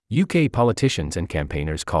UK politicians and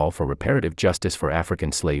campaigners call for reparative justice for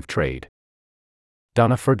African slave trade.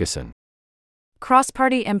 Donna Ferguson.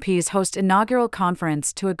 Cross-party MPs host inaugural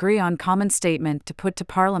conference to agree on common statement to put to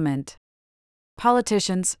Parliament.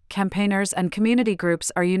 Politicians, campaigners and community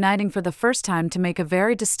groups are uniting for the first time to make a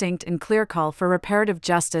very distinct and clear call for reparative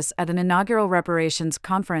justice at an inaugural reparations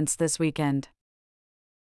conference this weekend.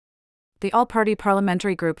 The All-Party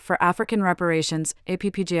Parliamentary Group for African Reparations,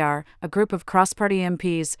 APPGR, a group of cross-party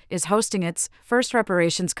MPs, is hosting its first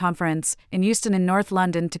reparations conference in Euston in North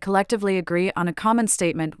London to collectively agree on a common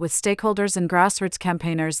statement with stakeholders and grassroots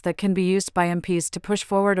campaigners that can be used by MPs to push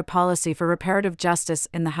forward a policy for reparative justice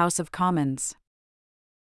in the House of Commons.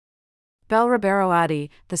 Bell Ribeiro-Addy,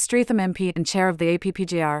 the Streatham MP and chair of the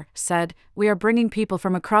APPGR, said, "We are bringing people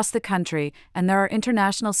from across the country, and there are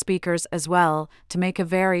international speakers as well, to make a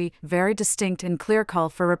very, very distinct and clear call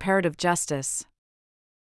for reparative justice."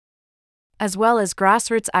 As well as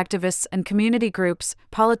grassroots activists and community groups,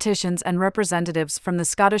 politicians and representatives from the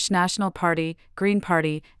Scottish National Party, Green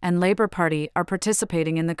Party, and Labour Party are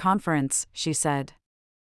participating in the conference, she said.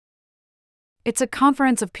 It's a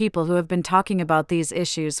conference of people who have been talking about these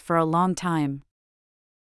issues for a long time.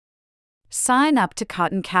 Sign up to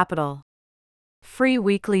Cotton Capital. Free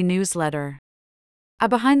weekly newsletter. A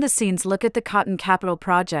behind-the-scenes look at the Cotton Capital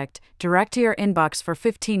project, direct to your inbox for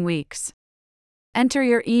 15 weeks. Enter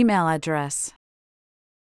your email address.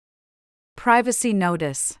 Privacy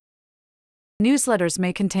notice. Newsletters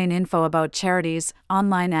may contain info about charities,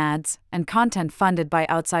 online ads, and content funded by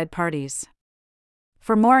outside parties.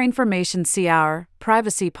 For more information, see our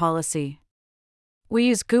privacy policy. We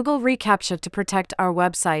use Google reCAPTCHA to protect our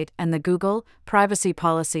website, and the Google privacy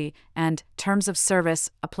policy and terms of service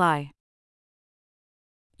apply.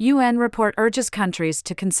 UN report urges countries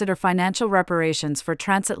to consider financial reparations for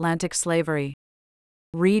transatlantic slavery.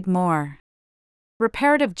 Read more.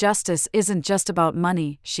 Reparative justice isn't just about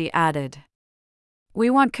money, she added. We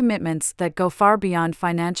want commitments that go far beyond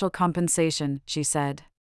financial compensation, she said.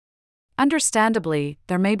 Understandably,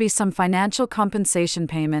 there may be some financial compensation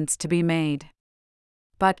payments to be made.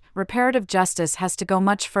 But reparative justice has to go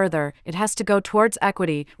much further. It has to go towards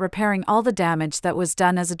equity, repairing all the damage that was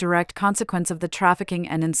done as a direct consequence of the trafficking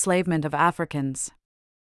and enslavement of Africans.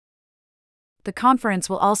 The conference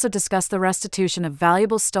will also discuss the restitution of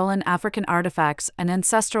valuable stolen African artifacts and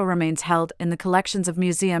ancestral remains held in the collections of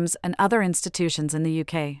museums and other institutions in the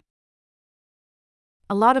UK.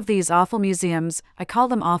 A lot of these awful museums, I call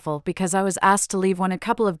them awful because I was asked to leave one a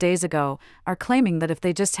couple of days ago, are claiming that if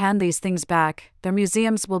they just hand these things back, their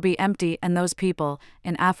museums will be empty and those people,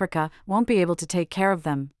 in Africa, won't be able to take care of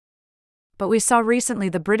them. But we saw recently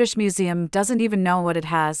the British Museum doesn't even know what it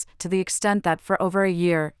has, to the extent that for over a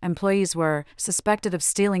year, employees were suspected of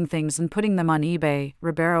stealing things and putting them on eBay,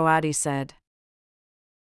 Ribeiro-Addy said.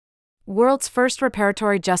 World's first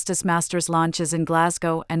reparatory justice masters launches in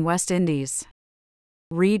Glasgow and West Indies.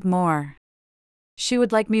 Read more. She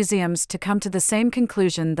would like museums to come to the same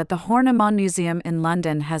conclusion that the Horniman Museum in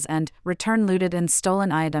London has and return looted and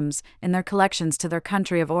stolen items in their collections to their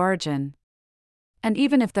country of origin. And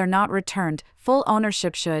even if they're not returned, full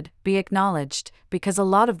ownership should be acknowledged, because a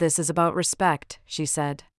lot of this is about respect, she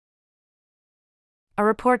said. A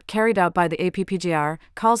report carried out by the APPGR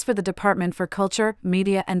calls for the Department for Culture,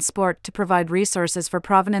 Media and Sport to provide resources for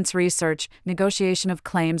provenance research, negotiation of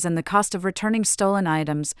claims and the cost of returning stolen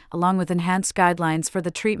items, along with enhanced guidelines for the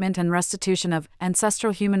treatment and restitution of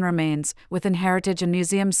ancestral human remains within heritage and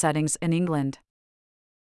museum settings in England.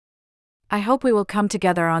 I hope we will come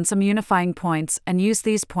together on some unifying points and use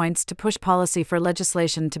these points to push policy for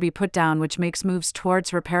legislation to be put down which makes moves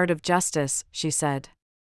towards reparative justice, she said.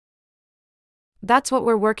 That's what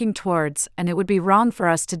we're working towards, and it would be wrong for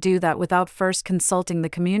us to do that without first consulting the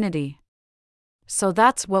community. So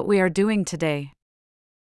that's what we are doing today.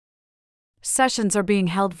 Sessions are being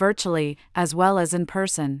held virtually, as well as in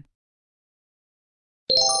person.